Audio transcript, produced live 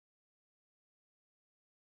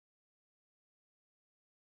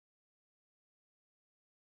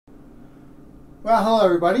Well, hello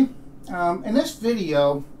everybody. In this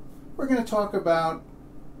video, we're going to talk about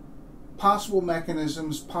possible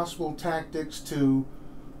mechanisms, possible tactics to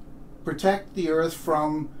protect the Earth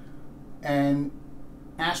from an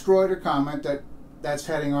asteroid or comet that's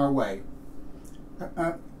heading our way.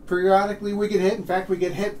 Periodically we get hit. In fact, we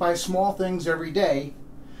get hit by small things every day.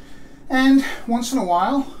 And once in a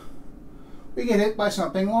while, we get hit by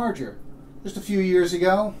something larger. Just a few years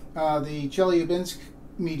ago, the Chelyabinsk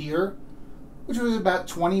meteor, which was about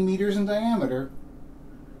 20 meters in diameter,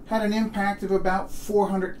 had an impact of about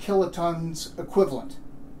 400 kilotons equivalent.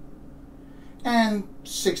 And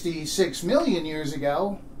 66 million years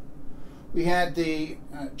ago, we had the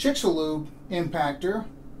Chicxulub impactor,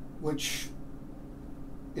 which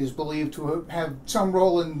is believed to have some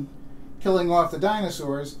role in killing off the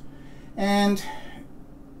dinosaurs, and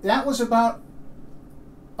that was about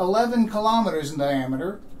 11 kilometers in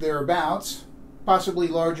diameter, thereabouts, possibly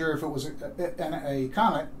larger if it was a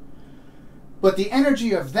comet. But the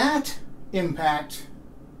energy of that impact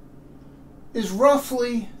is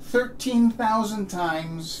roughly 13,000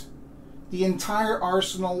 times the entire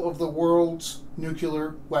arsenal of the world's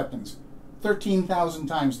nuclear weapons. 13,000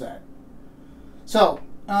 times that. So,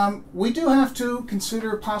 we do have to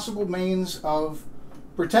consider possible means of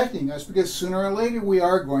protecting us, because sooner or later we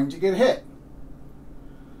are going to get hit.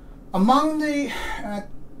 Among the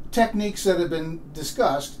techniques that have been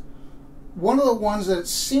discussed, one of the ones that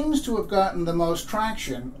seems to have gotten the most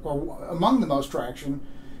traction, or among the most traction,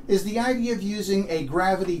 is the idea of using a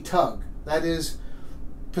gravity tug. That is,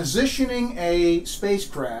 positioning a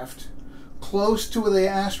spacecraft close to the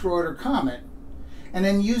asteroid or comet, and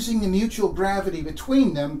then using the mutual gravity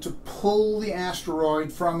between them to pull the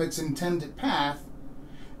asteroid from its intended path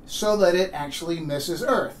so that it actually misses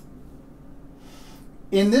Earth.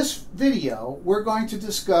 In this video, we're going to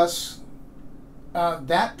discuss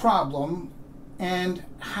that problem and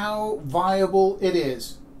how viable it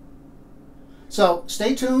is. So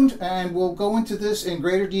stay tuned, and we'll go into this in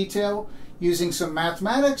greater detail using some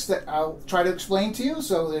mathematics that I'll try to explain to you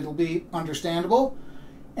so that it'll be understandable.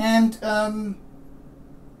 And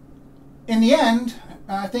in the end,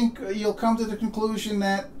 I think you'll come to the conclusion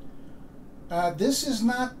that this is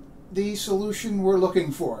not the solution we're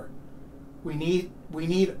looking for. We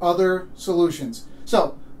need other solutions.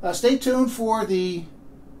 So stay tuned for the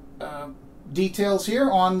details here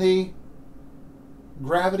on the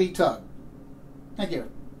gravity tug. Thank you.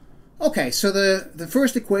 Okay, so the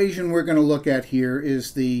first equation we're going to look at here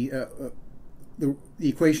is the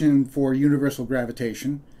equation for universal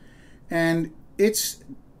gravitation, and it's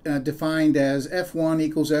defined as F1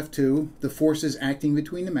 equals F2, the forces acting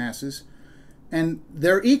between the masses, and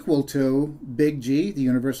they're equal to big G, the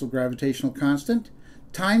universal gravitational constant,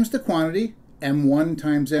 times the quantity, m1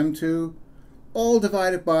 times m2, all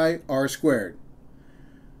divided by r squared.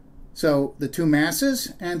 So the two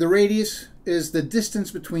masses, and the radius is the distance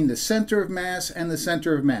between the center of mass and the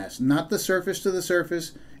center of mass, not the surface to the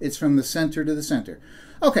surface, it's from the center to the center.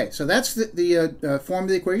 Okay, so that's the form of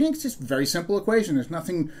the equation. It's just a very simple equation. There's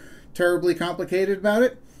nothing terribly complicated about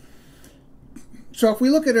it. So if we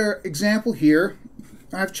look at our example here,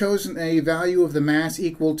 I've chosen a value of the mass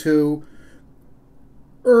equal to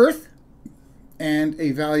Earth and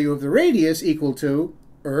a value of the radius equal to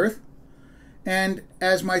Earth. And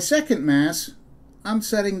as my second mass, I'm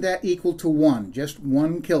setting that equal to 1, just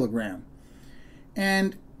 1 kilogram.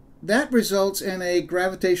 And that results in a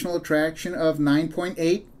gravitational attraction of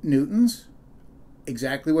 9.8 newtons,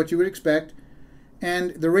 exactly what you would expect.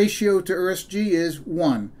 And the ratio to Earth's G is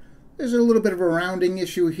 1. There's a little bit of a rounding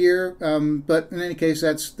issue here, but in any case,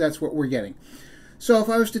 that's what we're getting. So if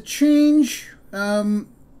I was to change the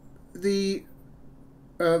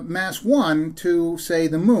mass 1 to, say,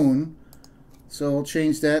 the moon, so I'll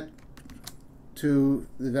change that to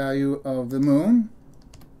the value of the moon.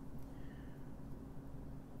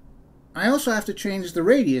 I also have to change the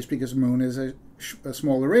radius because the moon is a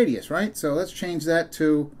smaller radius, right? So let's change that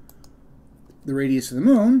to the radius of the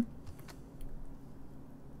moon.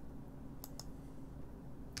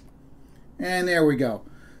 And there we go.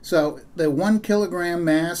 So the 1 kilogram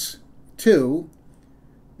mass 2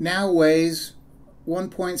 now weighs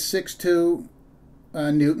 1.62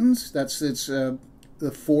 newtons. That's its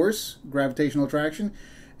the force, gravitational attraction,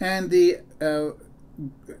 and the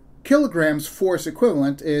kilograms force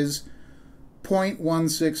equivalent is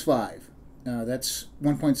 0.165. That's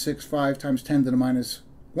 1.65 times 10 to the minus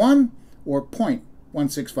 1, or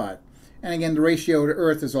 0.165. And again, the ratio to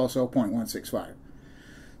Earth is also 0.165.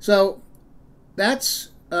 So that's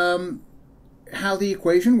how the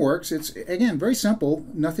equation works. It's, again, very simple,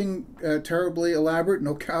 nothing terribly elaborate,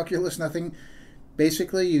 no calculus, nothing.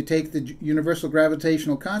 Basically, you take the universal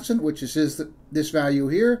gravitational constant, which is this value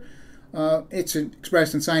here. It's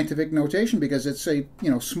expressed in scientific notation because it's a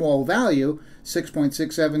small value,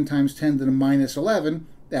 6.67 times 10 to the minus 11.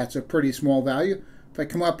 That's a pretty small value. If I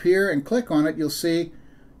come up here and click on it, you'll see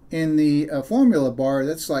in the formula bar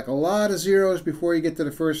that's like a lot of zeros before you get to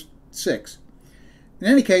the first 6. In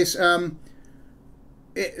any case, a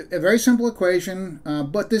very simple equation,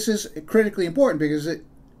 but this is critically important because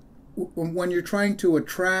when you're trying to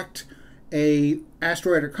attract a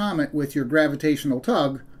asteroid or comet with your gravitational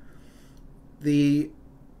tug, the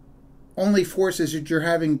only forces that you're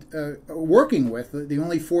having working with, the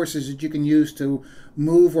only forces that you can use to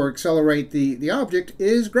move or accelerate the object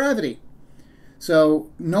is gravity. So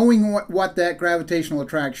knowing what that gravitational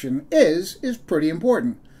attraction is pretty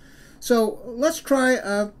important. So let's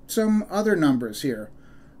try some other numbers here.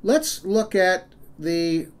 Let's look at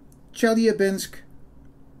the Chelyabinsk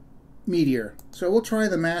meteor. So we'll try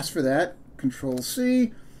the mass for that. Control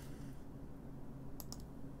C,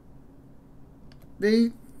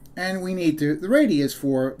 B, and we need the radius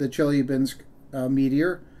for the Chelyabinsk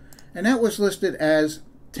meteor, and that was listed as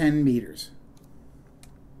 10 meters.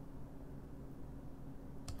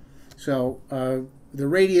 So the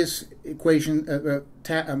radius equation,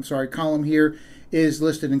 column here is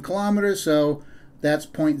listed in kilometers, so that's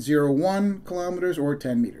 0.01 kilometers or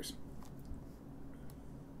 10 meters.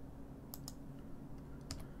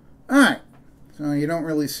 All right, so you don't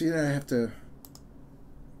really see that. I have to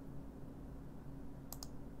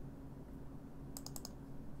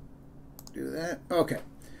do that. Okay,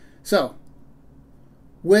 so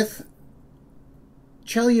with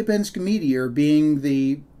Chelyabinsk meteor being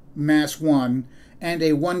the mass 1 and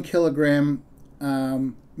a 1 kilogram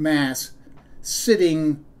mass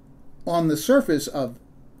sitting on the surface of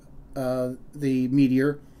the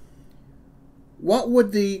meteor, what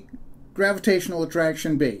would the gravitational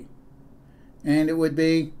attraction be? And it would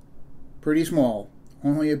be pretty small,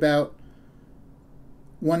 only about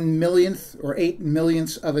 1/millionth or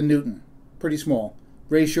 8/millionths of a Newton. Pretty small.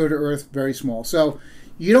 Ratio to Earth, very small. So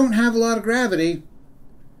you don't have a lot of gravity,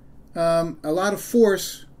 a lot of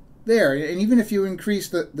force there. And even if you increase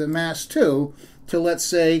the mass to let's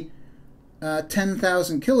say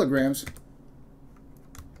 10,000 kilograms,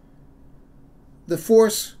 the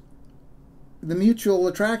force, the mutual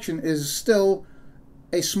attraction is still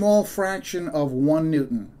a small fraction of 1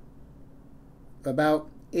 Newton, about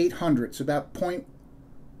 800ths, about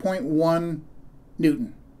 0.1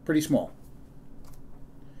 Newton, pretty small.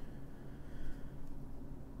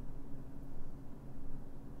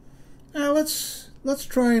 Now let's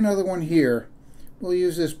try another one here. We'll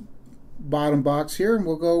use this bottom box here, and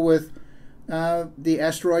we'll go with the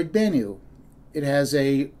asteroid Bennu. It has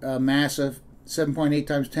a mass of 7.8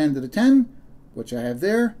 times 10 to the 10, which I have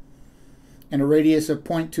there, and a radius of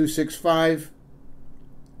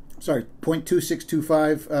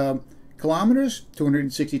 0.2625 kilometers,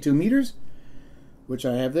 262 meters, which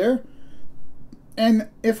I have there. And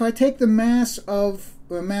if I take the mass of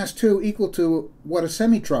mass 2 equal to what a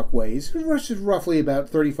semi-truck weighs, which is roughly about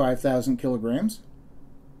 35,000 kilograms,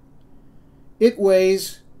 it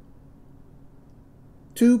weighs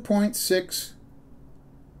 2.6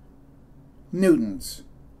 newtons,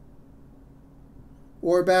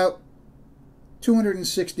 or about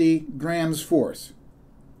 260 grams force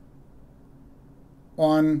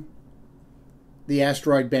on the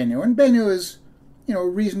asteroid Bennu. And Bennu is, a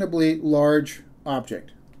reasonably large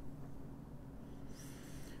object.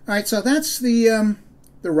 All right, so that's the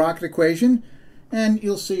rocket equation, and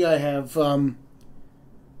you'll see I have some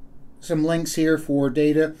links here for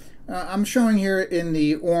data. I'm showing here in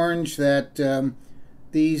the orange that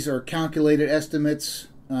these are calculated estimates,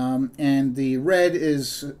 and the red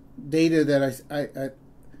is data that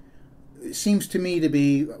seems to me to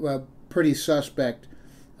be pretty suspect.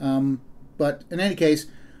 But in any case,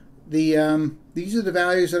 these are the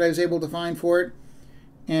values that I was able to find for it.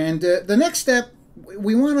 And the next step,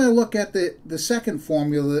 we want to look at the second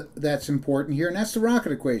formula that's important here, and that's the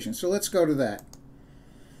rocket equation. So let's go to that.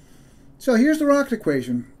 So here's the rocket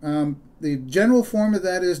equation. The general form of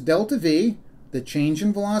that is delta V, the change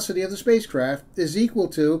in velocity of the spacecraft, is equal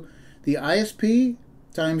to the ISP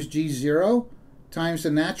times G0 times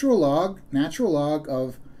the natural log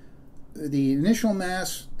of the initial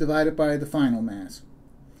mass divided by the final mass.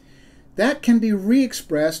 That can be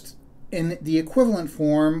re-expressed in the equivalent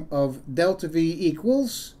form of delta V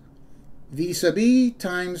equals V sub E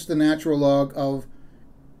times the natural log of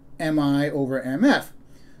MI over MF.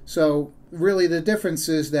 So really the difference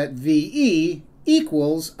is that VE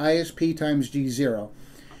equals ISP times G0.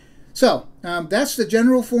 So that's the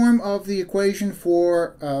general form of the equation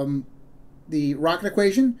for the rocket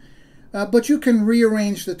equation, but you can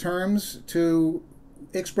rearrange the terms to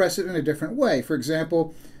express it in a different way. For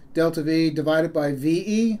example, delta V divided by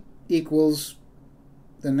VE equals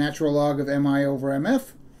the natural log of mi over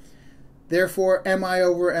mf. Therefore, mi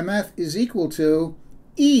over mf is equal to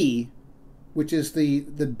E, which is the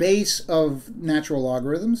base of natural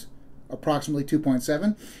logarithms, approximately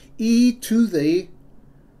 2.7, e to the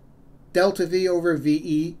delta V over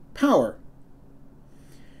VE power.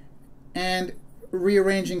 And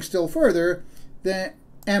rearranging still further, the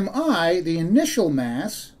mi, the initial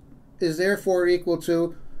mass, is therefore equal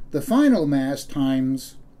to the final mass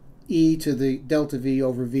times e to the delta V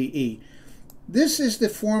over VE. This is the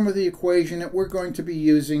form of the equation that we're going to be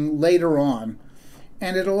using later on,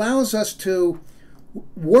 and it allows us to,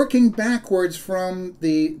 working backwards from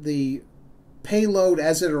the payload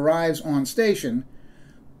as it arrives on station,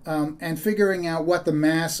 and figuring out what the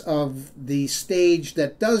mass of the stage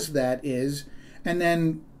that does that is, and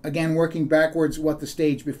then again working backwards what the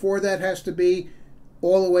stage before that has to be,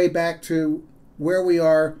 all the way back to where we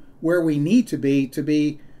are, where we need to be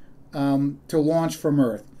to launch from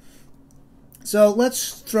Earth. So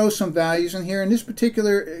let's throw some values in here. In this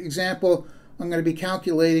particular example, I'm going to be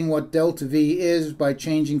calculating what delta V is by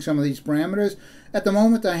changing some of these parameters. At the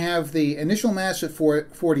moment, I have the initial mass at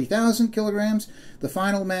 40,000 kilograms, the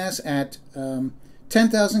final mass at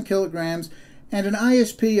 10,000 kilograms, and an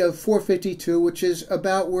ISP of 452, which is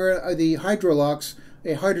about where the Hydrolox,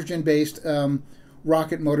 a hydrogen-based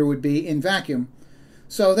rocket motor, would be in vacuum.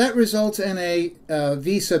 So that results in a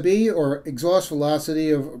V sub E, or exhaust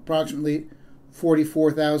velocity, of approximately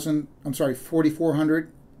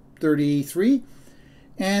 4,433,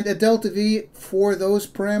 and a delta V for those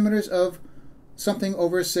parameters of something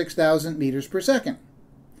over 6,000 meters per second.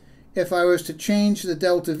 If I was to change the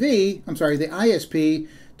delta V, the ISP,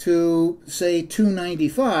 to say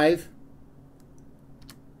 295,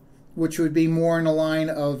 which would be more in the line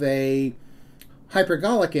of a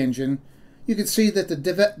hypergolic engine, you can see that the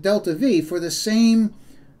delta V for the same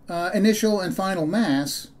initial and final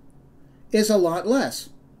mass is a lot less.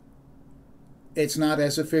 It's not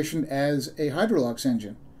as efficient as a Hydrolox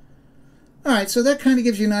engine. All right, so that kind of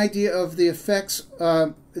gives you an idea of the effects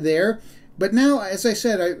there. But now, as I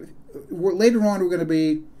said, later on we're going to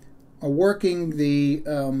be working the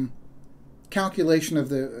calculation of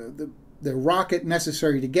the rocket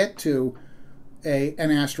necessary to get to an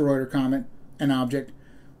asteroid or comet, an object,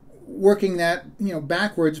 working that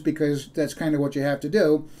backwards, because that's kind of what you have to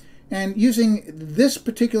do, and using this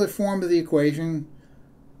particular form of the equation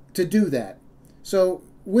to do that. So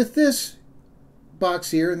with this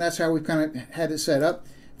box here, and that's how we kind of had it set up,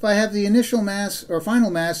 if I have the initial mass or final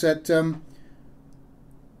mass at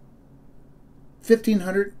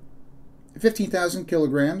 15,000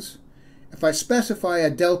 kilograms, if I specify a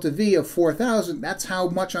delta V of 4,000, that's how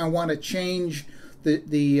much I want to change the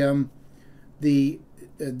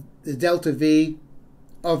delta V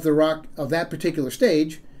of the rock of that particular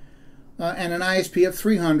stage, and an ISP of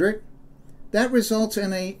 300. That results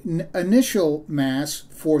in an initial mass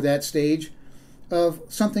for that stage of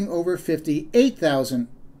something over 58,000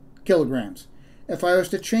 kilograms. If I was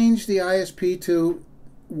to change the ISP to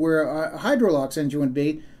where a Hydrolox engine would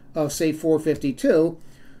be, of say 452,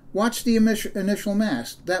 watch the initial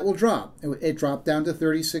mass. That will drop. It dropped down to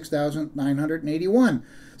 36,981.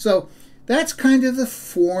 So that's kind of the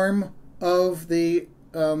form of the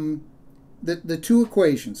two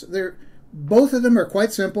equations. Both of them are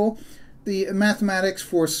quite simple. The mathematics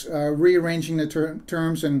for rearranging the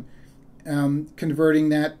terms and converting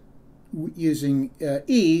that using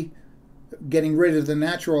E, getting rid of the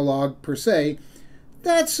natural log per se,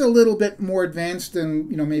 that's a little bit more advanced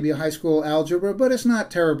than maybe a high school algebra, but it's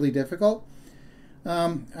not terribly difficult.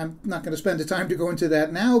 I'm not going to spend the time to go into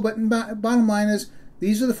that now, but bottom line is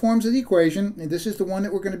these are the forms of the equation, and this is the one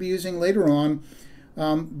that we're going to be using later on.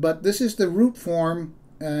 But this is the root form,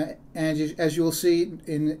 and as you'll see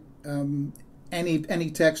in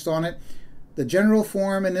any text on it, the general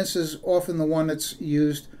form, and this is often the one that's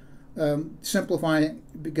used, simplifying,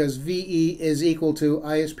 because VE is equal to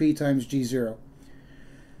ISP times G0.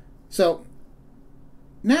 So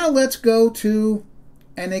now let's go to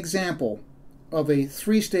an example of a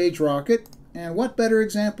three-stage rocket, and what better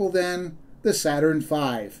example than the Saturn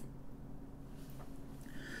V.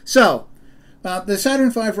 So the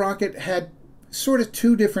Saturn V rocket had sort of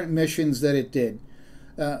two different missions that it did.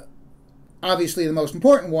 Obviously, the most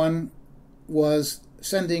important one was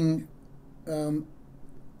sending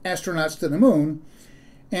astronauts to the moon,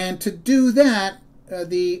 and to do that,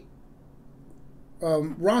 the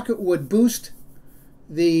rocket would boost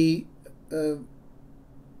the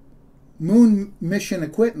moon mission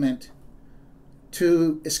equipment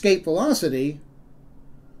to escape velocity,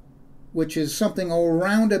 which is something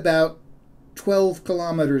around about 12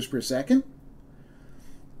 kilometers per second.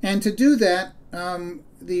 And to do that,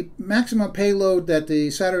 the maximum payload that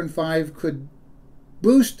the Saturn V could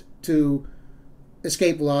boost to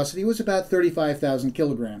escape velocity was about 35,000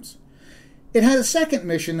 kilograms. It had a second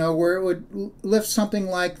mission, though, where it would lift something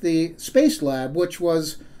like the Space Lab, which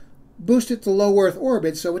was boosted to low Earth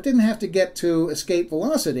orbit, so it didn't have to get to escape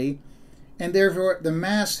velocity, and therefore the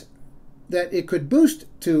mass that it could boost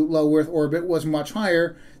to low Earth orbit was much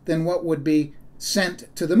higher than what would be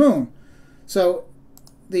sent to the moon. So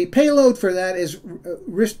the payload for that is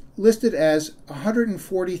listed as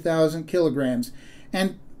 140,000 kilograms.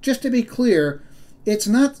 And just to be clear, it's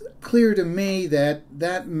not clear to me that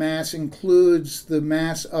that mass includes the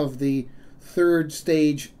mass of the third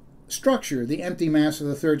stage structure, the empty mass of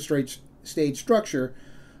the third stage structure,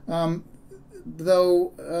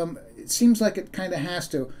 though it seems like it kind of has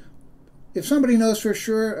to. If somebody knows for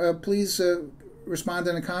sure, please respond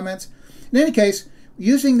in the comments. In any case,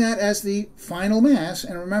 using that as the final mass,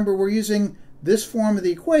 and remember we're using this form of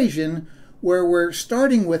the equation where we're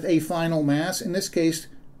starting with a final mass, in this case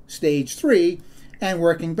stage 3, and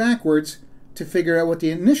working backwards to figure out what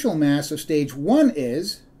the initial mass of stage 1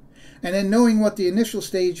 is, and then knowing what the initial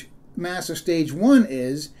mass of stage 1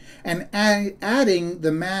 is, and adding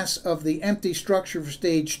the mass of the empty structure for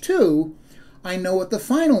stage 2, I know what the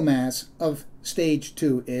final mass of stage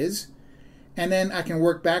 2 is, and then I can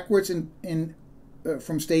work backwards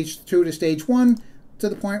from stage 2 to stage 1 to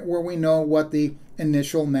the point where we know what the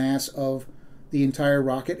initial mass of the entire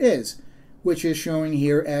rocket is, which is showing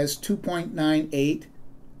here as 2.98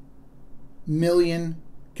 million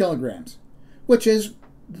kilograms, which is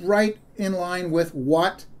right in line with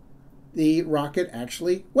what the rocket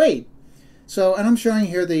actually weighed. So, and I'm showing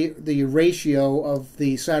here the ratio of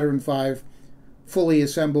the Saturn V fully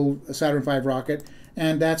assembled Saturn V rocket,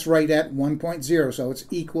 and that's right at 1.0, so it's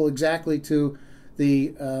equal exactly to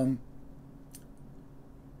the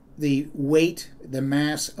weight, the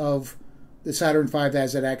mass of the Saturn V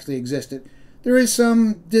as it actually existed. There is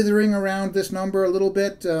some dithering around this number a little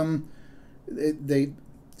bit. Some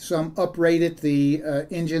uprated the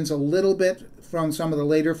engines a little bit from some of the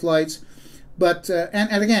later flights, but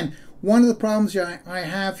and again, one of the problems I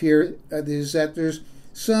have here is that there's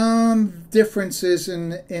some differences in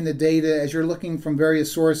the data as you're looking from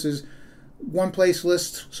various sources. One place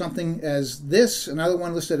lists something as this, another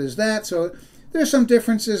one listed as that, so there's some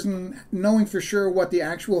differences, and knowing for sure what the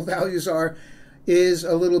actual values are is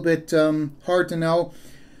a little bit hard to know.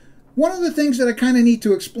 One of the things that I kind of need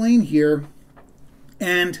to explain here,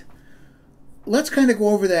 and let's kind of go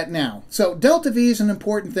over that now. So delta V is an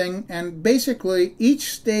important thing, and basically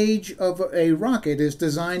each stage of a rocket is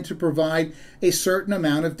designed to provide a certain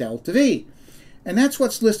amount of delta V. And that's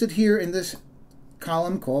what's listed here in this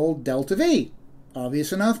column called delta V.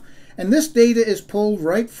 Obvious enough. And this data is pulled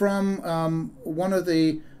right from one of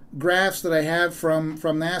the graphs that I have from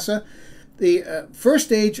NASA. The first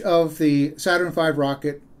stage of the Saturn V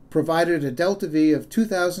rocket provided a delta V of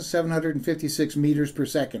 2,756 meters per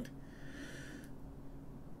second.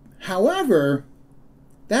 However,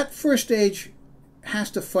 that first stage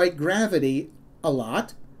has to fight gravity a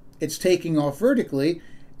lot. It's taking off vertically,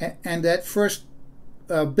 and that first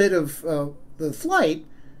bit of the flight,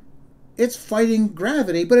 it's fighting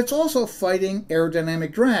gravity, but it's also fighting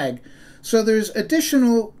aerodynamic drag. So there's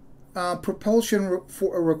additional propulsion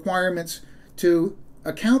requirements to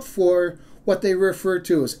account for what they refer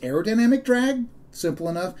to as aerodynamic drag, simple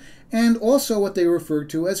enough, and also what they refer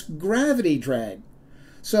to as gravity drag.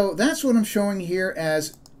 So that's what I'm showing here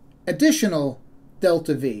as additional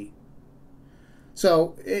delta V.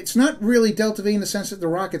 So it's not really delta V in the sense that the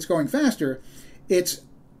rocket's going faster. It's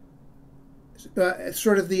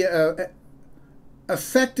sort of the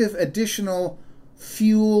effective additional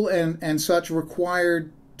fuel and such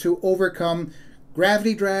required to overcome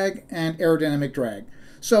gravity drag and aerodynamic drag.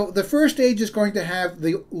 So the first stage is going to have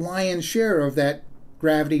the lion's share of that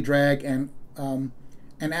gravity drag and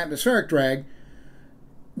atmospheric drag,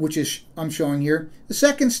 which is I'm showing here. The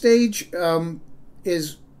second stage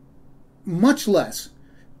is much less.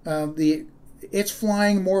 It's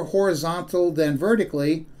flying more horizontal than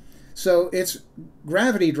vertically, so its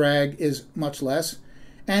gravity drag is much less,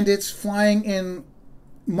 and it's flying in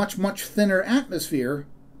much thinner atmosphere,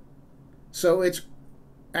 so its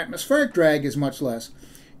atmospheric drag is much less.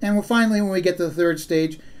 And finally, when we get to the third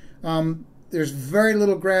stage, there's very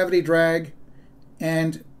little gravity drag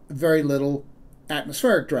and very little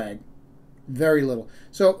atmospheric drag. Very little.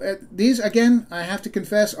 So these, again, I have to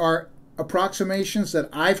confess, are approximations that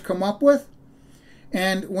I've come up with.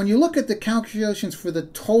 And when you look at the calculations for the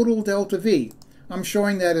total delta V, I'm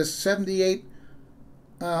showing that as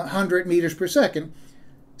 7,800 meters per second.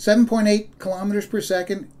 7.8 kilometers per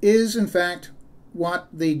second is, in fact, what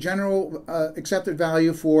the general accepted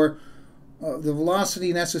value for the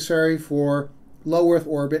velocity necessary for low Earth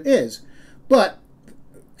orbit is. But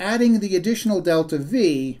adding the additional delta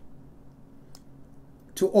V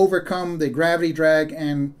to overcome the gravity drag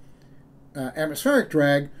and atmospheric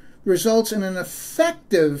drag results in an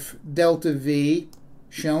effective delta V,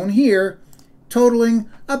 shown here, totaling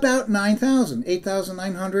about 9,000,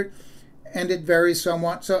 8,900, and it varies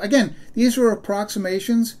somewhat. So again, these are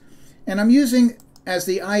approximations, and I'm using as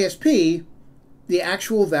the ISP the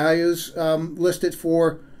actual values listed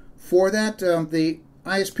for that. The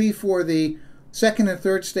ISP for the second and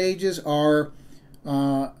third stages are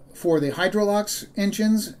for the Hydrolox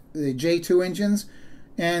engines, the J2 engines,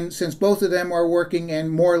 and since both of them are working in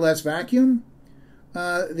more or less vacuum,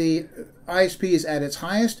 the ISP is at its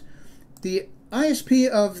highest. The ISP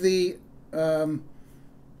of the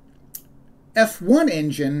F1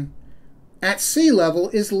 engine at sea level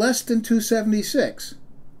is less than 276.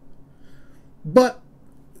 But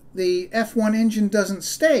the F1 engine doesn't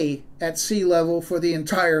stay at sea level for the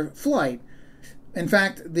entire flight. In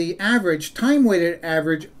fact, the average, time-weighted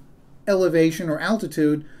average elevation or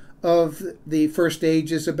altitude of the first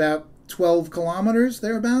stage is about 12 kilometers,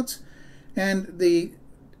 thereabouts, and the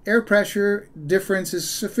air pressure difference is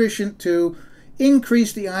sufficient to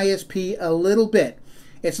increase the ISP a little bit.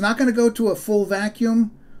 It's not going to go to a full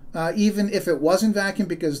vacuum, even if it wasn't vacuum,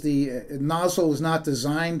 because the nozzle is not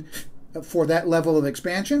designed for that level of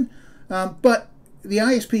expansion, but the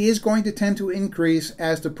ISP is going to tend to increase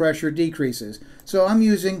as the pressure decreases. So I'm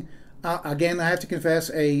using, again, I have to confess,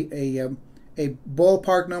 a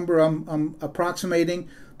ballpark number I'm approximating,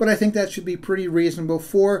 but I think that should be pretty reasonable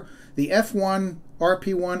for the F1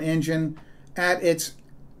 RP1 engine at its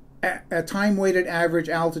a time-weighted average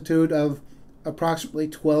altitude of approximately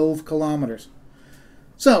 12 kilometers.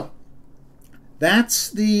 So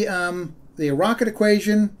that's the rocket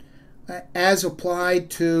equation as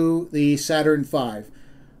applied to the Saturn V.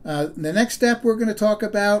 The next step we're going to talk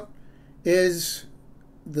about is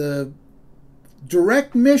the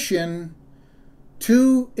direct mission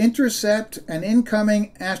to intercept an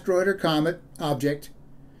incoming asteroid or comet object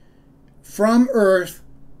from Earth,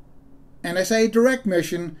 and I say direct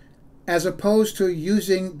mission as opposed to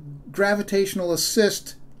using gravitational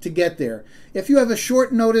assist to get there. If you have a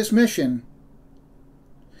short notice mission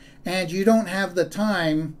and you don't have the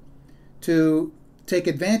time to take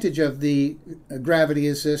advantage of the gravity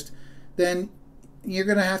assist, then you're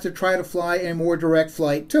going to have to try to fly a more direct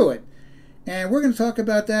flight to it. And we're going to talk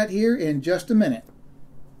about that here in just a minute.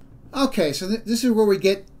 Okay, so this is where we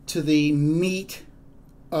get to the meat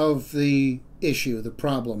of the issue, the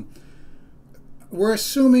problem. We're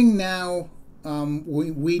assuming now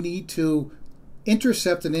we need to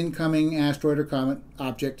intercept an incoming asteroid or comet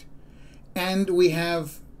object, and we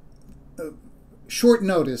have short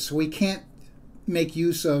notice, so we can't make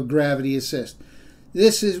use of gravity assist.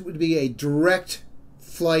 This would be a direct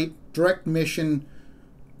flight, direct mission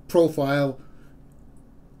profile,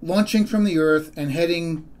 launching from the Earth and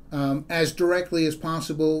heading as directly as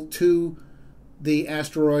possible to the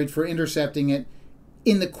asteroid for intercepting it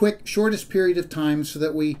in the shortest period of time, so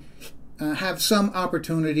that we have some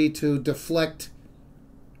opportunity to deflect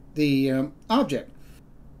the object.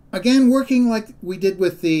 Again, working like we did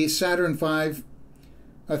with the Saturn V,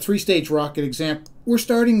 a three-stage rocket example, we're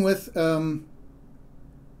starting with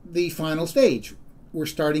the final stage. We're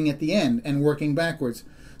starting at the end and working backwards.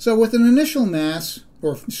 So with an initial mass,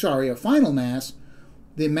 or sorry, a final mass,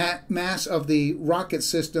 the mass of the rocket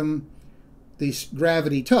system, the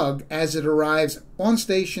Gravity Tug, as it arrives on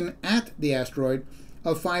station at the asteroid,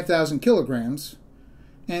 of 5,000 kilograms,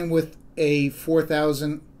 and with a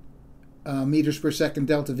 4,000 meters per second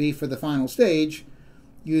delta V for the final stage,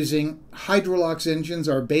 using Hydrolox engines,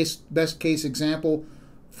 our best case example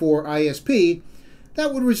for ISP,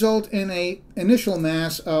 that would result in an initial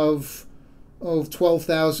mass of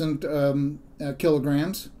 12,000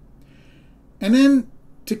 kilograms. And then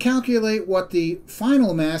to calculate what the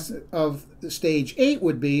final mass of the stage 8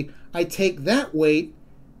 would be, I take that weight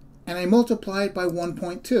and I multiply it by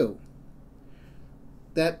 1.2.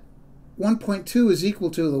 That 1.2 is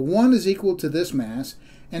equal to, the 1 is equal to this mass,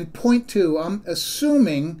 and 0.2, I'm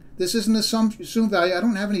assuming, this is an assumed value, I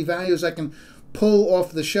don't have any values I can pull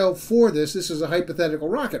off the shelf for this. This is a hypothetical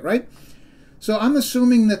rocket, right? So I'm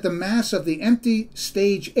assuming that the mass of the empty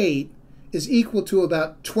stage 8 is equal to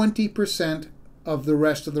about 20% of the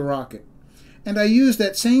rest of the rocket. And I use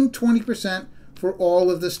that same 20% for all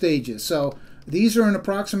of the stages. So These are an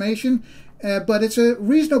approximation, but it's a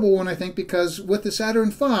reasonable one, I think, because with the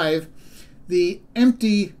Saturn V, the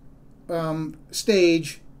empty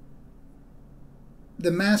stage,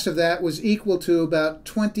 the mass of that was equal to about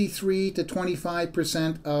 23 to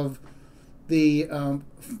 25% of the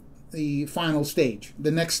final stage,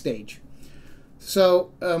 the next stage.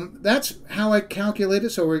 So that's how I calculate it.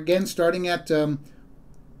 So we're again starting at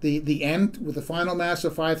the end with a final mass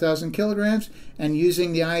of 5,000 kilograms and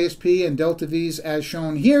using the ISP and delta V's as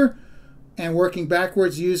shown here, and working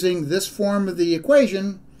backwards using this form of the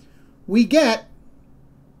equation, we get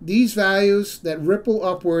these values that ripple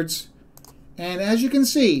upwards. And as you can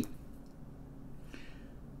see,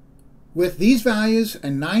 with these values, a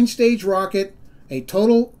 9-stage rocket, a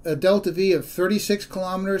total delta V of 36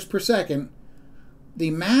 kilometers per second, the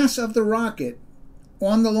mass of the rocket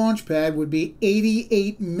on the launch pad would be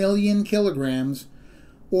 88 million kilograms,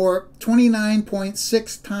 or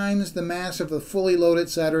 29.6 times the mass of the fully loaded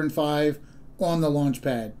Saturn V on the launch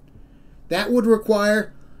pad. That would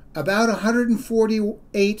require about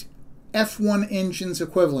 148 F1 engines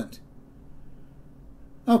equivalent.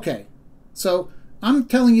 Okay, so I'm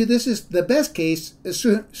telling you this is the best case,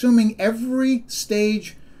 assuming every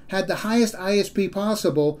stage had the highest ISP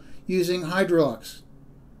possible using hydrogen,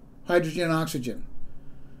 oxygen.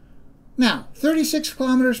 Now, 36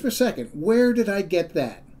 kilometers per second, where did I get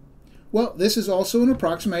that? Well, this is also an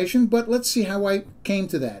approximation, but let's see how I came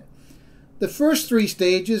to that. The first 3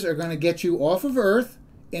 stages are going to get you off of Earth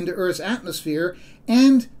into Earth's atmosphere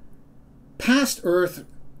and past Earth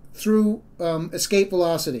through escape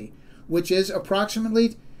velocity, which is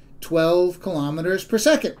approximately 12 kilometers per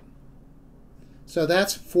second. So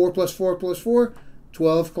that's 4 plus 4 plus 4,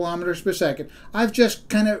 12 kilometers per second. I've just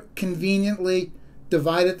kind of conveniently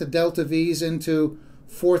divided the delta V's into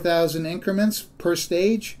 4,000 increments per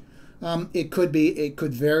stage. It could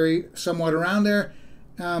vary somewhat around there.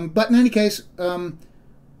 But in any case,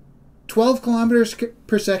 12 kilometers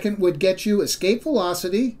per second would get you escape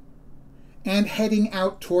velocity and heading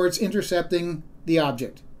out towards intercepting the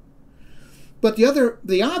object. But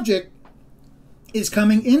the object is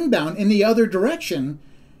coming inbound in the other direction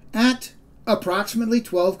at approximately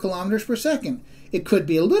 12 kilometers per second. It could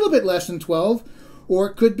be a little bit less than 12, or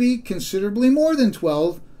it could be considerably more than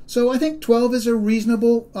 12. So I think 12 is a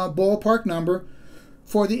reasonable ballpark number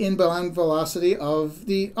for the inbound velocity of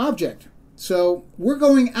the object. So we're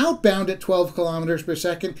going outbound at 12 kilometers per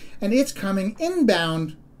second, and it's coming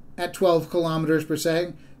inbound at 12 kilometers per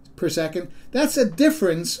second. That's a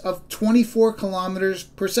difference of 24 kilometers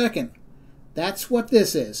per second. That's what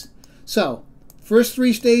this is. So first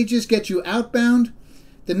 3 stages get you outbound.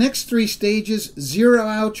 The next 3 stages zero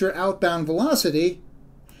out your outbound velocity.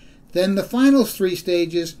 Then the final 3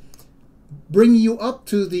 stages bring you up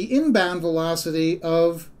to the inbound velocity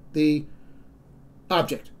of the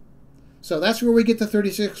object. So that's where we get to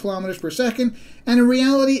 36 kilometers per second. And in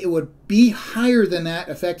reality, it would be higher than that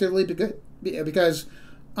effectively because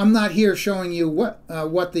I'm not here showing you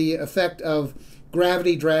what the effect of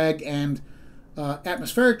gravity drag and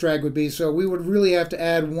atmospheric drag would be. So we would really have to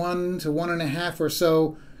add 1 to 1.5 or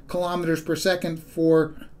so kilometers per second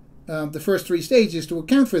for the first 3 stages to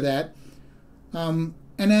account for that. And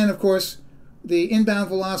then, of course, the inbound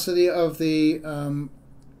velocity of the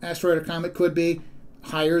asteroid or comet could be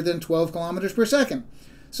higher than 12 kilometers per second.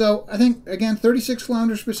 So I think, again, 36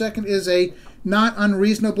 kilometers per second is a not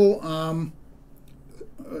unreasonable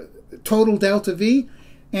total delta V.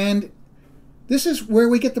 And this is where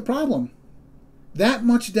we get the problem. That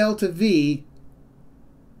much delta V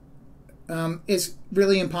is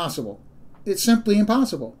really impossible. It's simply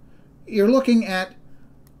impossible. You're looking at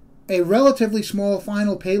a relatively small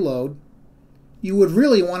final payload. You would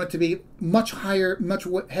really want it to be much higher, much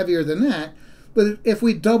heavier than that. But if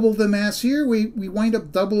we double the mass here, we wind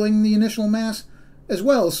up doubling the initial mass as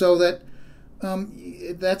well, so that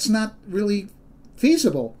that's not really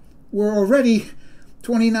feasible. We're already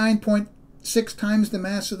 29.6 times the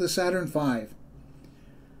mass of the Saturn V.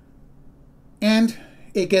 And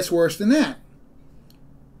it gets worse than that.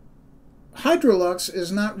 Hydrolux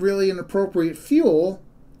is not really an appropriate fuel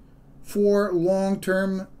for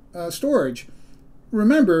long-term storage.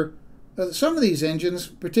 Remember, some of these engines,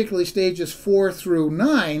 particularly stages 4 through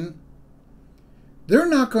 9, they're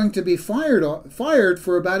not going to be fired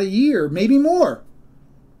for about a year, maybe more.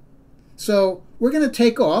 So we're going to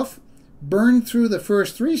take off, burn through the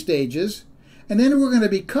first 3 stages, and then we're going to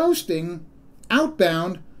be coasting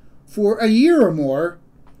outbound for a year or more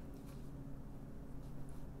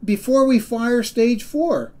before we fire stage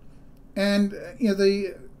 4. And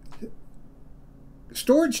the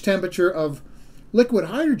storage temperature of liquid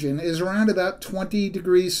hydrogen is around about 20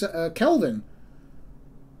 degrees Kelvin.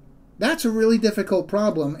 That's a really difficult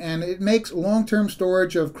problem, and it makes long-term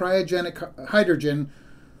storage of cryogenic hydrogen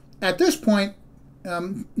at this point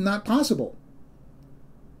not possible.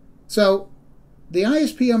 So the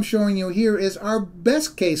ISP I'm showing you here is our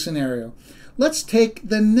best case scenario. Let's take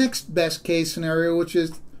the next best case scenario, which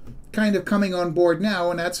is kind of coming on board now,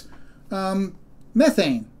 and that's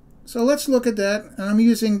methane. So let's look at that, and I'm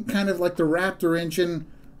using kind of like the Raptor engine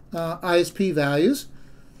ISP values.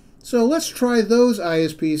 So let's try those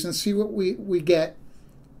ISPs and see what we get.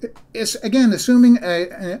 It's, again, assuming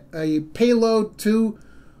a payload to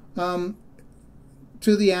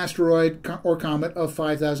the asteroid or comet of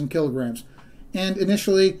 5,000 kilograms, and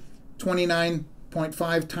initially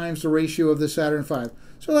 29.5 times the ratio of the Saturn V.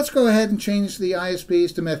 So let's go ahead and change the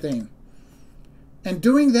ISPs to methane. And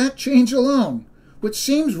doing that change alone, which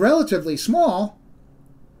seems relatively small,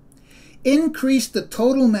 increased the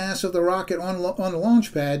total mass of the rocket on the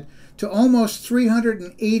launch pad to almost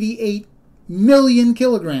 388 million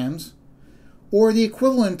kilograms, or the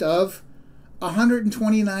equivalent of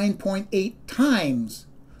 129.8 times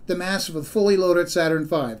the mass of a fully loaded Saturn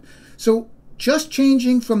V. So just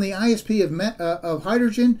changing from the ISP of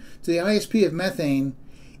hydrogen to the ISP of methane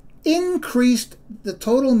increased the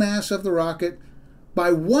total mass of the rocket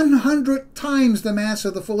by 100 times the mass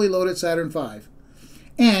of the fully loaded Saturn V.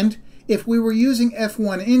 And if we were using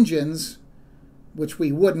F1 engines, which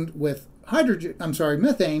we wouldn't with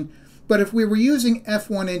methane, but if we were using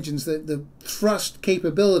F1 engines, the thrust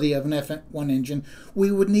capability of an F1 engine,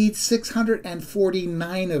 we would need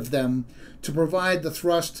 649 of them to provide the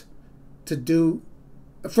thrust to do,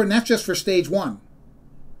 not just for stage 1.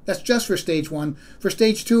 That's just for stage 1. For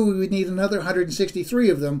stage 2, we would need another 163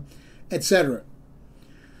 of them, etc.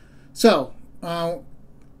 So,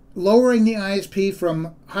 lowering the ISP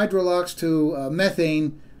from hydrolux to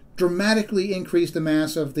methane dramatically increased the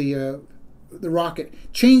mass of the rocket,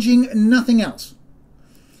 changing nothing else.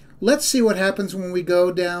 Let's see what happens when we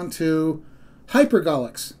go down to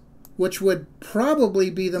hypergolics, which would probably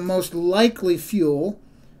be the most likely fuel.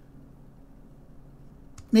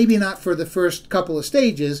 Maybe not for the first couple of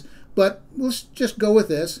stages, but let's just go with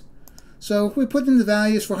this. So if we put in the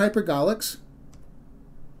values for hypergolics,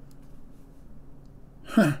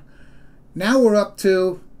 now we're up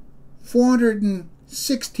to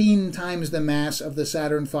 416 times the mass of the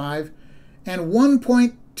Saturn V and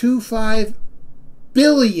 1.25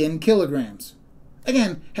 billion kilograms.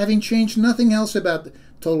 Again, having changed nothing else about the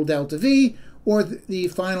total delta V or the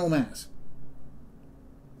final mass.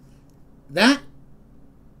 That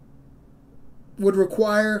would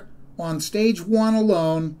require, on stage 1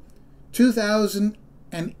 alone,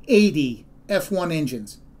 2,080 F1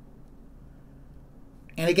 engines.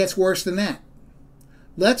 And it gets worse than that.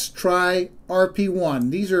 Let's try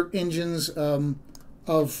RP1. These are engines of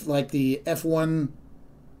like the F1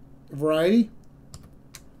 variety.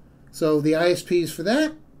 So the ISPs for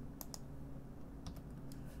that,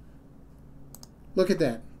 look at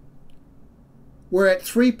that. We're at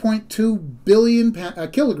 3.2 billion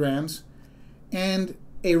kilograms and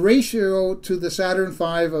a ratio to the Saturn V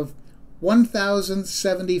of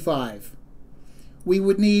 1,075. We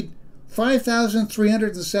would need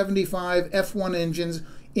 5,375 F1 engines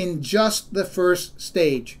in just the first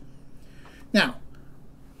stage. Now,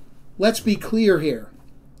 let's be clear here.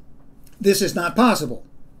 This is not possible.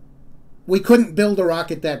 We couldn't build a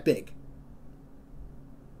rocket that big.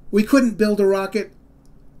 We couldn't build a rocket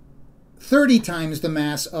 30 times the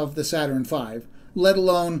mass of the Saturn V, let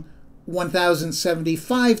alone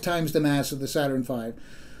 1,075 times the mass of the Saturn V.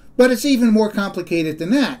 But it's even more complicated than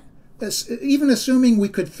that. Even assuming we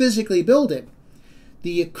could physically build it,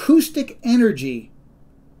 the acoustic energy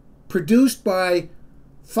produced by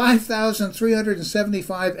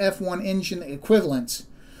 5,375 F1 engine equivalents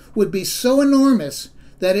would be so enormous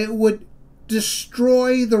that it would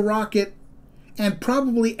destroy the rocket and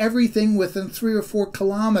probably everything within 3 or 4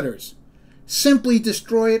 kilometers. Simply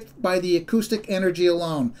destroy it by the acoustic energy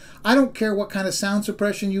alone. I don't care what kind of sound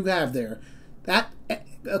suppression you have there. That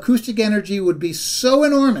acoustic energy would be so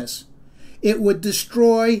enormous, it would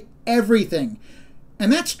destroy everything.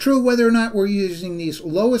 And that's true whether or not we're using these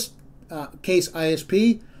lowest case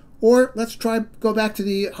ISP, or let's go back to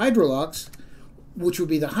the hydrolux, which would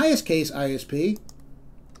be the highest case ISP.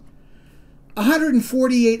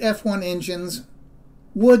 148 F1 engines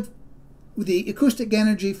the acoustic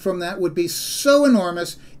energy from that would be so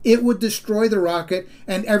enormous, it would destroy the rocket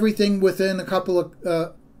and everything within a couple of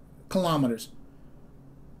kilometers.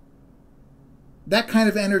 That kind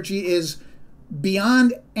of energy is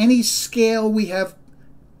beyond any scale we have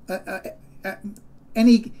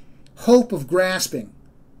any hope of grasping.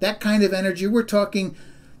 That kind of energy, we're talking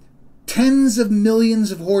tens of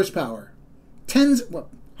millions of horsepower.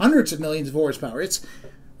 Hundreds of millions of horsepower. It's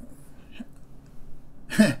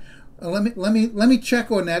let me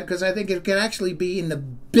check on that, because I think it could actually be in the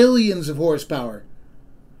billions of horsepower.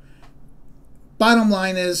 Bottom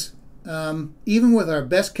line is, even with our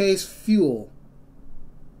best case fuel,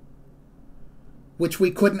 which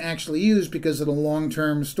we couldn't actually use because of the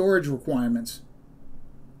long-term storage requirements,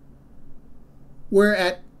 we're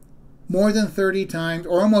at more than 30 times,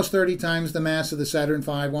 or almost 30 times, the mass of the Saturn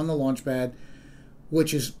V on the launch pad,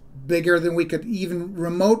 which is bigger than we could even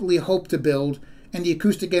remotely hope to build, and the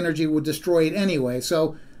acoustic energy would destroy it anyway.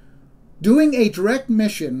 So doing a direct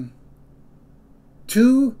mission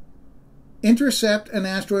to intercept an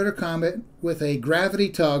asteroid or comet with a gravity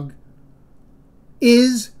tug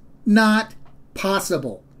is not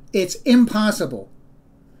possible. It's impossible.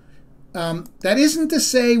 That isn't to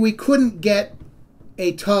say we couldn't get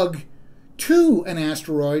a tug to an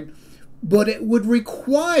asteroid, but it would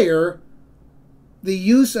require the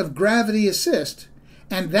use of gravity assist,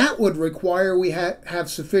 and that would require we have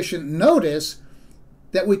sufficient notice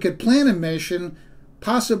that we could plan a mission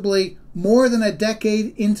possibly more than a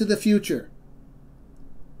decade into the future.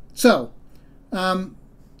 So, a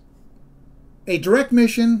direct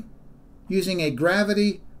mission using a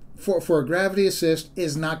gravity for a gravity assist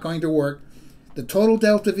is not going to work. The total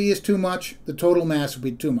delta V is too much. The total mass would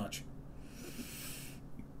be too much.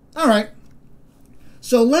 All right.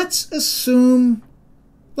 So let's assume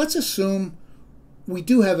we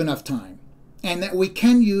do have enough time and that we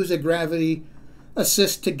can use a gravity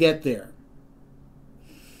assist to get there.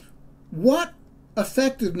 What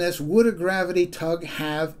effectiveness would a gravity tug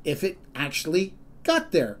have if it actually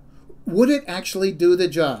got there? Would it actually do the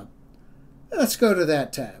job? Let's go to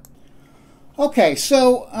that tab. Okay,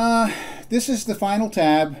 so this is the final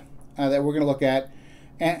tab that we're going to look at.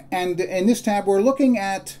 And in this tab, we're looking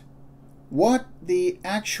at what the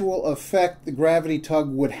actual effect the gravity tug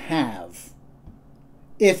would have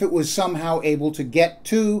if it was somehow able to get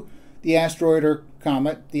to the asteroid or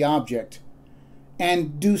comet, the object,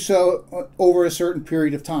 and do so over a certain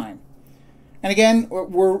period of time. And again,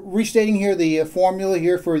 we're restating here the formula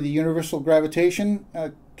here for the universal gravitation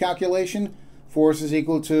calculation. Force is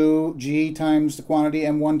equal to G times the quantity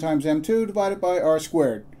m1 times m2 divided by r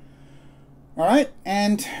squared. All right,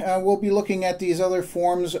 and we'll be looking at these other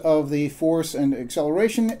forms of the force and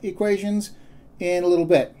acceleration equations in a little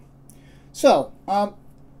bit. So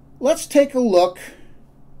let's take a look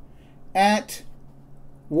at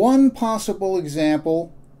one possible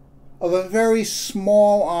example of a very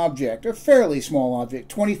small object, a fairly small object,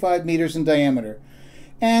 25 meters in diameter,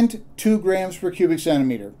 and 2 grams per cubic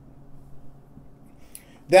centimeter.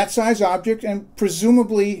 That size object, and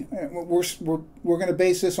presumably we're going to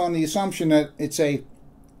base this on the assumption that it's a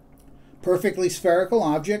perfectly spherical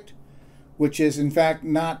object, which is in fact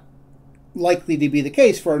not likely to be the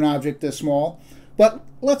case for an object this small. But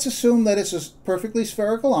let's assume that it's a perfectly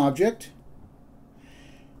spherical object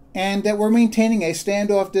and that we're maintaining a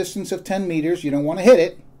standoff distance of 10 meters. You don't want to hit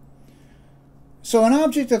it. So an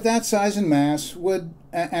object of that size and mass would,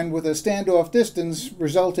 and with a standoff distance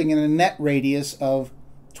resulting in a net radius of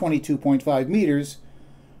 22.5 meters,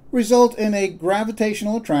 result in a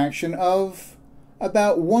gravitational attraction of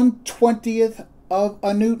about 1/20th of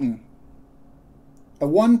a Newton. A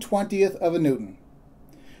 1/20th of a Newton.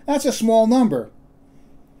 That's a small number,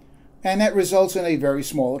 and that results in a very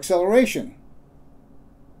small acceleration.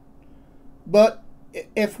 But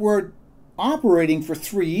if we're operating for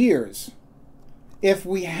 3 years, if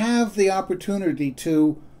we have the opportunity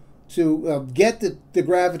to get the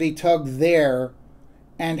gravity tug there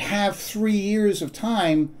and have 3 years of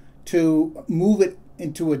time to move it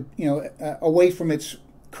into away from its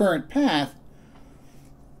current path,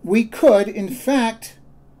 we could in fact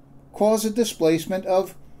cause a displacement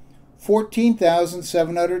of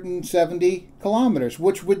 14,770 kilometers,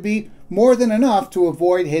 which would be more than enough to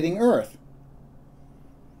avoid hitting Earth.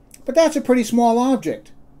 But that's a pretty small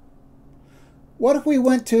object. What if we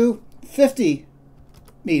went to 50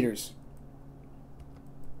 meters?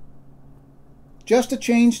 Just a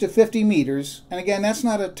change to 50 meters, and again, that's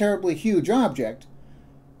not a terribly huge object.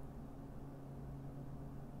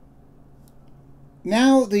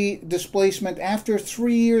 Now the displacement after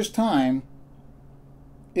 3 years' time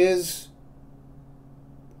is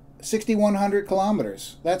 6,100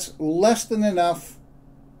 kilometers. That's less than enough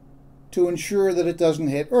to ensure that it doesn't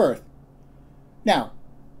hit Earth. Now,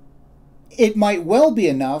 it might well be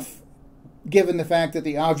enough, given the fact that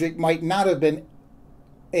the object might not have been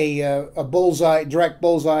a bullseye, direct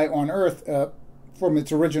bullseye on Earth from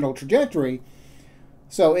its original trajectory,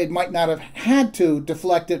 so it might not have had to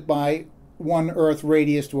deflect it by 1 Earth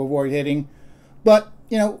radius to avoid hitting. But,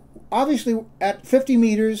 you know, obviously at 50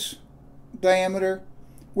 meters diameter,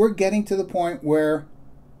 we're getting to the point where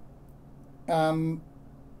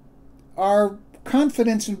our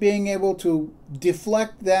confidence in being able to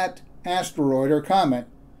deflect that asteroid or comet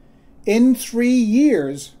in 3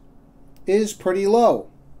 years is pretty low.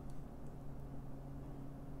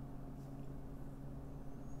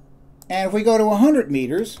 And if we go to 100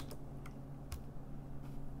 meters,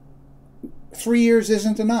 3 years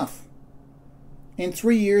isn't enough. In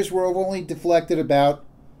 3 years, we've only deflected about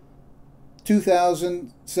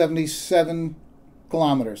 2,077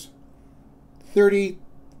 kilometers,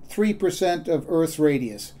 33% of Earth's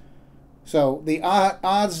radius. So the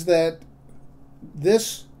odds that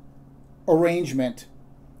this arrangement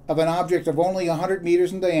of an object of only 100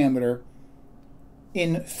 meters in diameter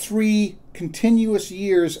in 3 continuous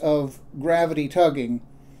years of gravity tugging,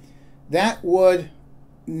 that would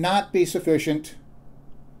not be sufficient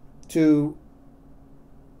to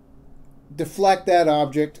deflect that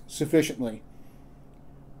object sufficiently.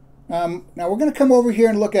 Now we're going to come over here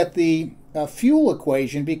and look at the fuel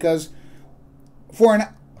equation, because for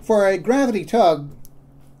a gravity tug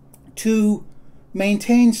to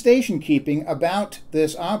maintain station keeping about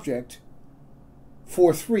this object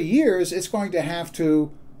for 3 years, it's going to have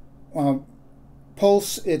to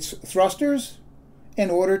pulse its thrusters in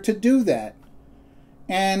order to do that.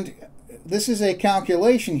 And this is a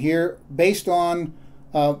calculation here based on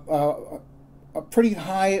a pretty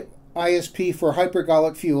high ISP for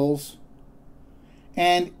hypergolic fuels,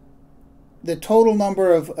 and the total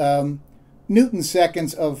number of Newton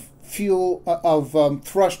seconds of fuel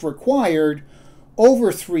thrust required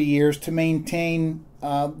over 3 years to maintain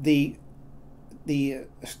the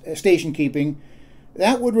station keeping.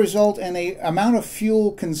 That would result in an amount of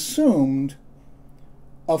fuel consumed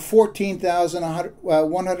of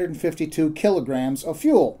 14,152 kilograms of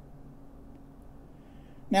fuel.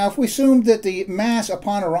 Now, if we assumed that the mass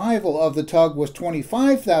upon arrival of the tug was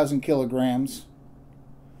 25,000 kilograms,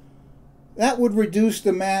 that would reduce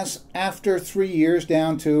the mass after 3 years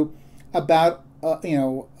down to about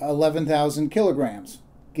 11,000 kilograms,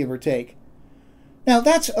 give or take. Now,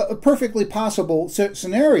 that's a perfectly possible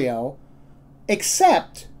scenario,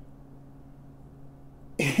 except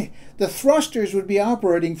the thrusters would be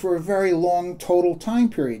operating for a very long total time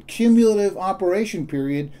period, cumulative operation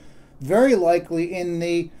period, very likely in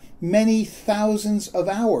the many thousands of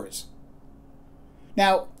hours.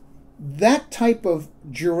 Now, that type of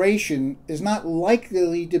duration is not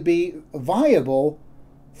likely to be viable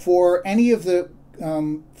for any of the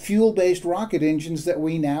fuel-based rocket engines that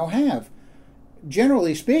we now have.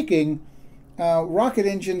 Generally speaking, rocket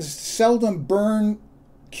engines seldom burn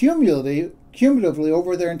cumulatively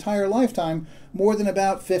over their entire lifetime more than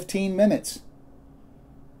about 15 minutes.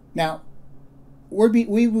 Now, we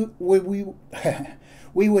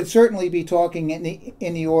would certainly be talking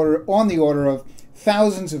on the order of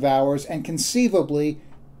thousands of hours, and conceivably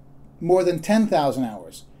more than 10,000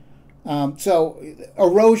 hours. So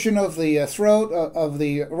erosion of the throat, of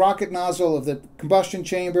the rocket nozzle, of the combustion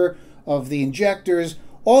chamber, of the injectors,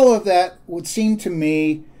 all of that would seem to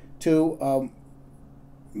me to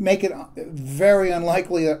make it very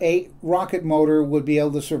unlikely that a rocket motor would be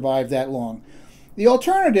able to survive that long. The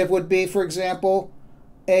alternative would be, for example,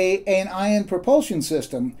 an ion propulsion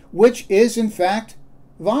system, which is in fact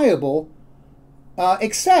viable,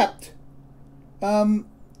 except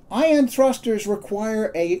ion thrusters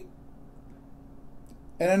require an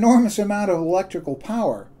enormous amount of electrical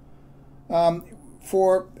power.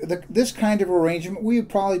 For this kind of arrangement, we would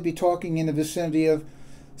probably be talking in the vicinity of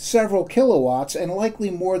several kilowatts, and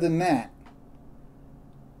likely more than that.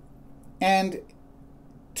 And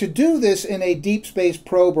to do this in a deep space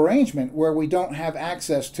probe arrangement, where we don't have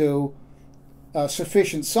access to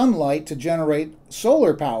sufficient sunlight to generate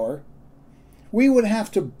solar power, we would have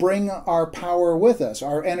to bring our power with us,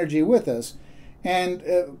 our energy with us. And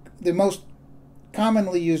the most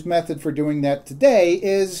commonly used method for doing that today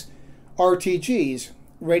is RTGs,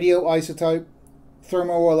 radioisotope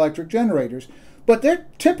thermoelectric generators. But they're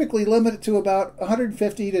typically limited to about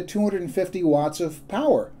 150 to 250 watts of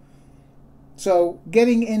power. So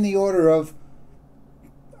getting in the order of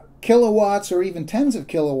kilowatts or even tens of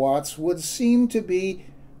kilowatts would seem to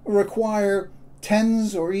require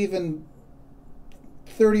tens or even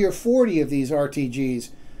 30 or 40 of these RTGs,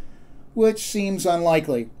 which seems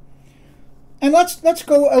unlikely. And let's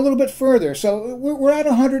go a little bit further. So we're at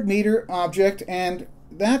a 100-meter object, and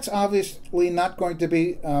that's obviously not going to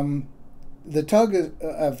be, the tug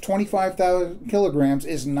of 25,000 kilograms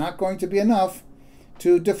is not going to be enough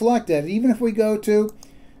to deflect it. Even if we go to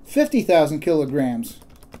 50,000 kilograms,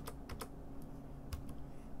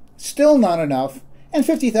 Still not enough, and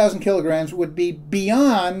 50,000 kilograms would be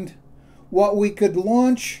beyond what we could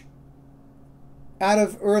launch out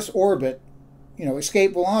of Earth's orbit,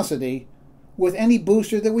 escape velocity, with any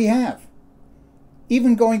booster that we have.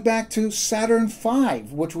 Even going back to Saturn V,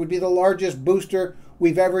 which would be the largest booster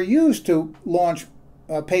we've ever used to launch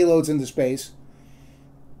payloads into space,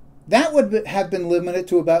 that would have been limited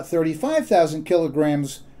to about 35,000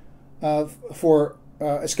 kilograms for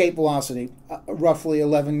escape velocity, roughly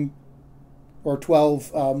 11 or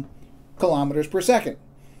 12 kilometers per second.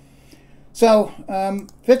 So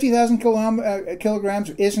 50,000 kilograms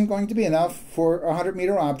isn't going to be enough for a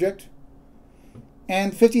 100-meter object,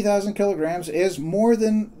 and 50,000 kilograms is more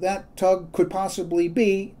than that tug could possibly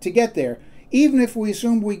be to get there, even if we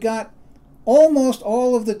assumed we got almost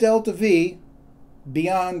all of the delta V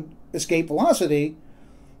beyond escape velocity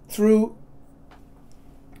through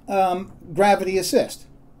gravity assist.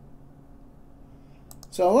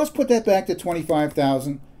 So let's put that back to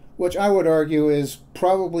 25,000, which I would argue is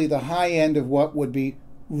probably the high end of what would be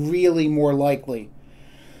really more likely.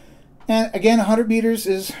 And again, 100 meters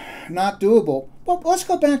is not doable. But let's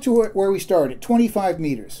go back to where we started, 25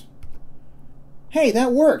 meters. Hey,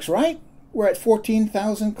 that works, right? We're at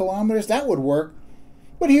 14,000 kilometers. That would work.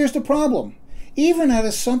 But here's the problem. Even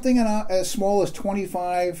at something as small as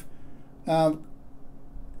 25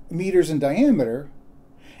 meters in diameter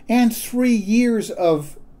and 3 years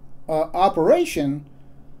of operation,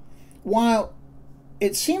 while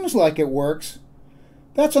it seems like it works,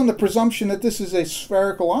 that's on the presumption that this is a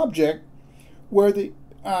spherical object where the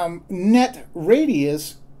net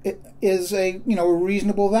radius is a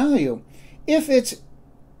reasonable value. If it's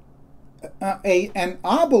an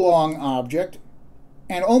oblong object,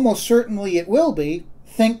 and almost certainly it will be,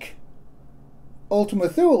 think Ultima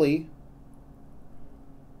Thule,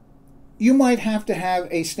 you might have to have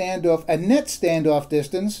a net standoff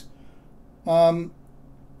distance at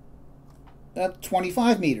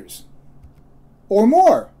 25 meters or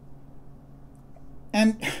more.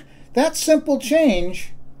 And that simple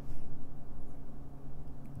change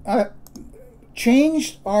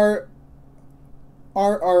changed our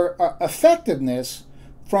effectiveness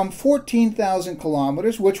from 14,000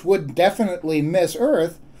 kilometers, which would definitely miss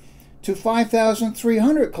Earth, to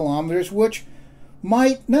 5,300 kilometers, which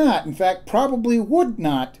might not, in fact, probably would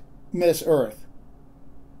not miss Earth.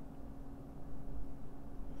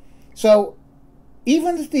 So,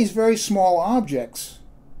 even with these very small objects,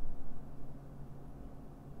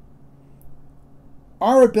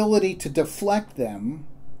 our ability to deflect them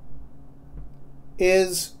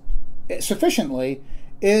is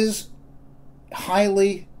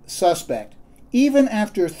highly suspect, even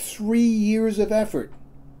after 3 years of effort.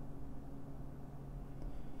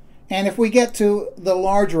 And if we get to the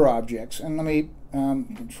larger objects, and let me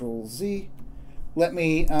Control Z, let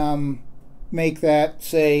me make that,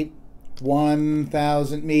 say,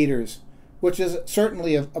 1,000 meters, which is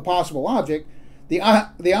certainly a possible object. The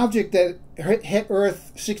object that hit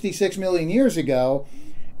Earth 66 million years ago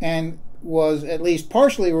and was at least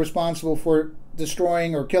partially responsible for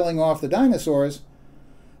destroying or killing off the dinosaurs,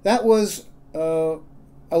 that was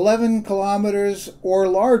 11 kilometers or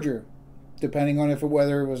larger, depending on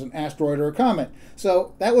whether it was an asteroid or a comet.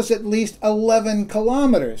 So that was at least 11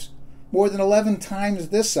 kilometers, more than 11 times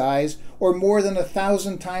this size, or more than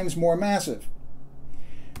 1,000 times more massive.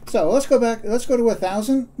 So let's go back. Let's go to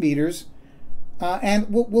 1,000 meters, and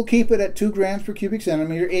we'll keep it at 2 grams per cubic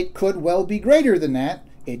centimeter. It could well be greater than that.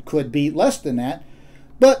 It could be less than that.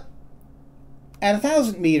 But at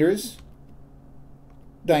 1,000 meters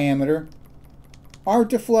diameter, our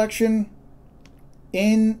deflection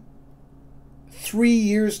in 3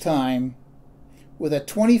 years' time with a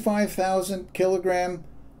 25,000 kilogram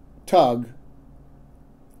tug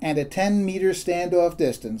and a 10-meter standoff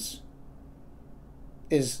distance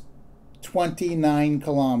is 29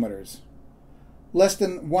 kilometers. Less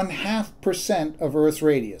than 0.5% of Earth's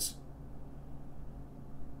radius.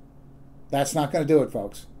 That's not going to do it,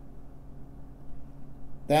 folks.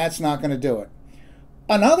 That's not going to do it.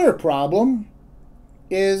 Another problem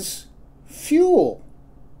is fuel.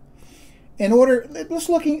 Let's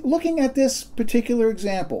looking at this particular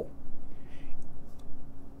example.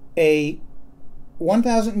 A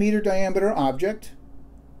 1,000 meter diameter object,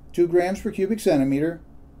 2 grams per cubic centimeter,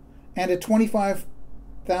 and a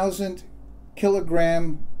 25,000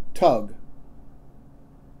 kilogram tug.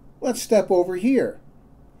 Let's step over here.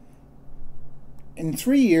 In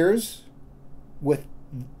 3 years, with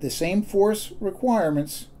the same force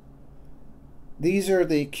requirements, these are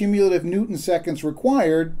the cumulative Newton seconds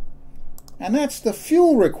required, and that's the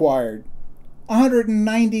fuel required,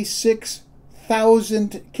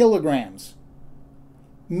 196,000 kilograms.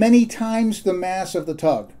 many times the mass of the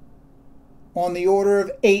tug, on the order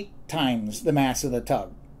of 8 times the mass of the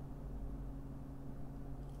tug.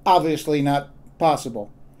 Obviously not possible.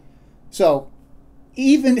 So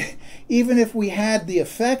even if we had the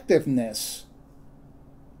effectiveness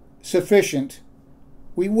sufficient,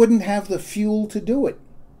 we wouldn't have the fuel to do it.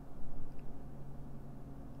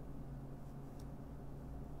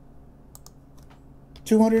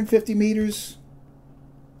 "250 meters,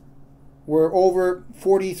 we're over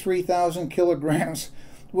 43,000 kilograms,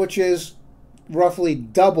 which is roughly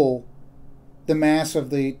double the mass of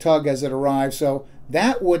the tug as it arrives, so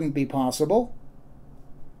that wouldn't be possible.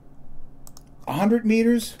 100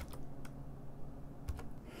 meters?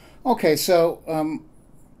 Okay, so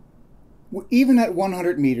even at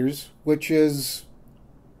 100 meters, which is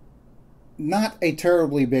not a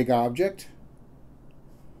terribly big object,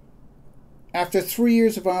 after 3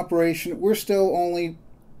 years of operation, we're still only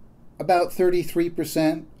about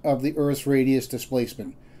 33% of the Earth's radius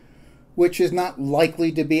displacement, which is not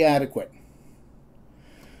likely to be adequate.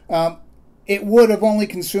 It would have only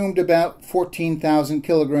consumed about 14,000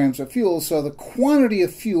 kilograms of fuel, so the quantity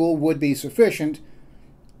of fuel would be sufficient.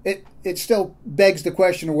 It still begs the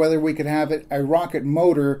question of whether we could have a rocket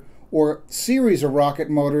motor or series of rocket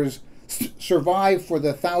motors survive for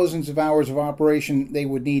the thousands of hours of operation they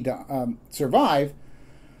would need to survive.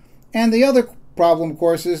 And the other problem, of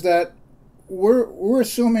course, is that we're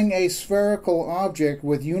assuming a spherical object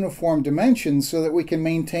with uniform dimensions so that we can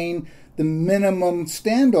maintain the minimum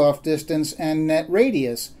standoff distance and net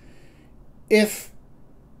radius. If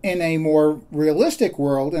in a more realistic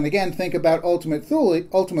world, and again think about Ultima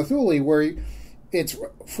Thule, where it's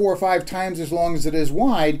 4 or 5 times as long as it is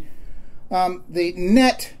wide, the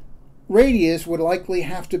net radius would likely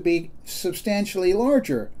have to be substantially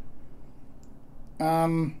larger.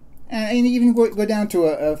 And even go down to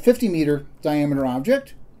a 50-meter diameter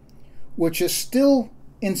object, which is still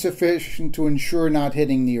insufficient to ensure not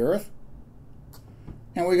hitting the Earth.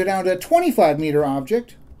 And we go down to a 25-meter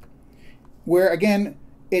object, where, again,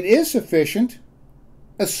 it is sufficient,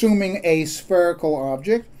 assuming a spherical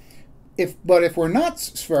object. But if we're not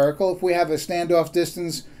spherical, if we have a standoff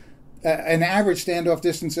distance, an average standoff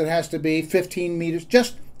distance that has to be 15 meters,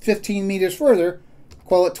 just 15 meters further,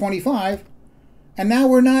 call it 25, and now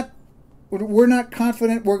we're not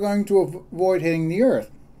confident we're going to avoid hitting the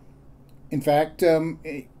Earth. In fact,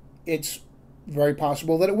 it's very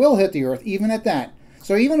possible that it will hit the Earth, even at that.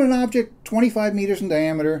 So even an object 25 meters in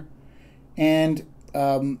diameter and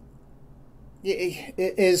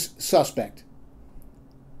is suspect.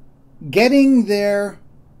 Getting there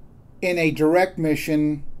in a direct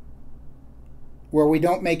mission where we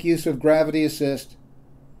don't make use of gravity assist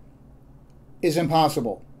is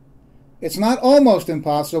impossible. It's not almost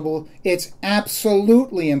impossible, it's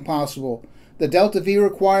absolutely impossible. The delta V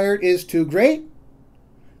required is too great.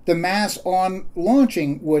 The mass on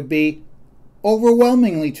launching would be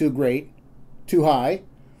overwhelmingly too great, too high,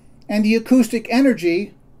 and the acoustic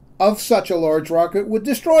energy of such a large rocket would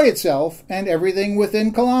destroy itself and everything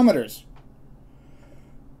within kilometers.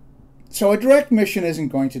 So a direct mission isn't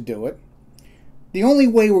going to do it. The only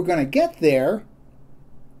way we're going to get there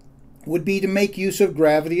would be to make use of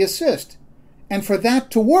gravity assist. And for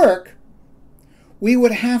that to work, we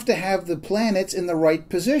would have to have the planets in the right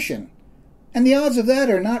position. And the odds of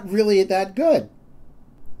that are not really that good.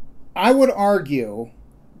 I would argue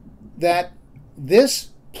that this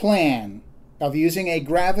plan of using a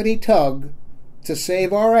gravity tug to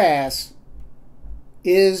save our ass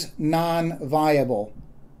is non-viable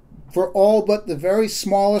for all but the very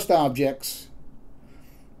smallest objects,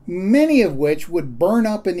 many of which would burn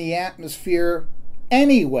up in the atmosphere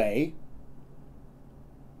anyway,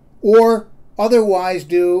 or otherwise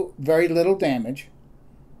do very little damage.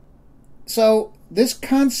 So this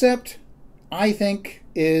concept, I think,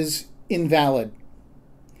 is invalid.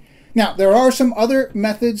 Now, there are some other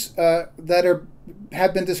methods that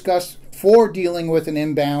have been discussed for dealing with an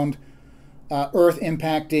inbound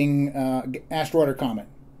Earth-impacting asteroid or comet.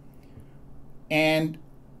 And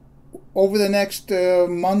over the next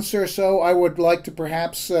months or so, I would like to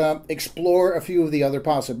perhaps explore a few of the other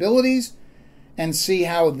possibilities and see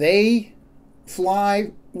how they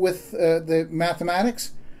fly with the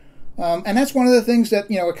mathematics. And that's one of the things that,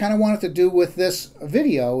 I kind of wanted to do with this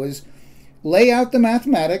video, is lay out the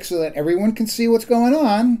mathematics so that everyone can see what's going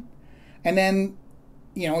on. And then,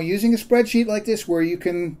 using a spreadsheet like this where you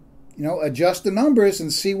can, adjust the numbers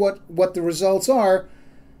and see what the results are,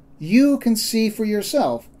 you can see for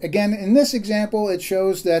yourself. Again, in this example, it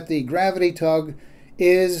shows that the gravity tug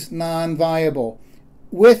is non-viable,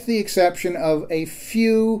 with the exception of a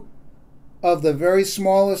few of the very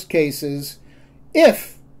smallest cases,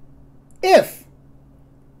 if if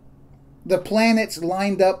the planets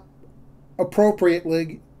lined up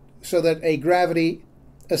appropriately so that a gravity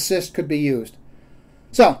assist could be used.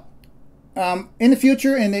 So, in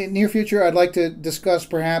the near future, I'd like to discuss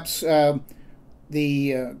perhaps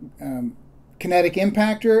the kinetic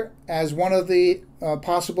impactor as one of the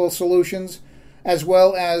possible solutions, as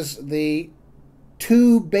well as the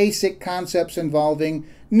two basic concepts involving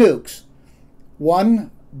nukes.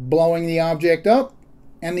 One, blowing the object up,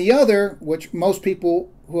 and the other, which most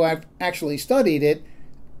people who have actually studied it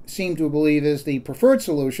seem to believe is the preferred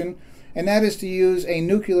solution, and that is to use a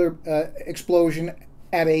nuclear explosion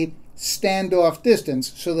at a standoff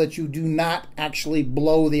distance so that you do not actually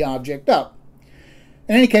blow the object up.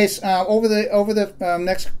 In any case, over the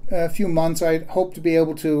next few months, I hope to be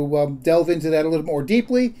able to delve into that a little more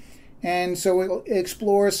deeply, and so we'll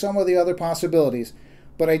explore some of the other possibilities.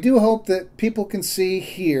 But I do hope that people can see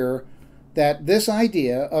here that this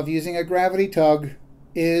idea of using a gravity tug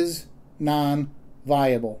is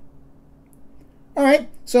non-viable. All right,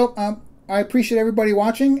 so I appreciate everybody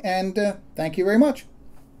watching, and thank you very much.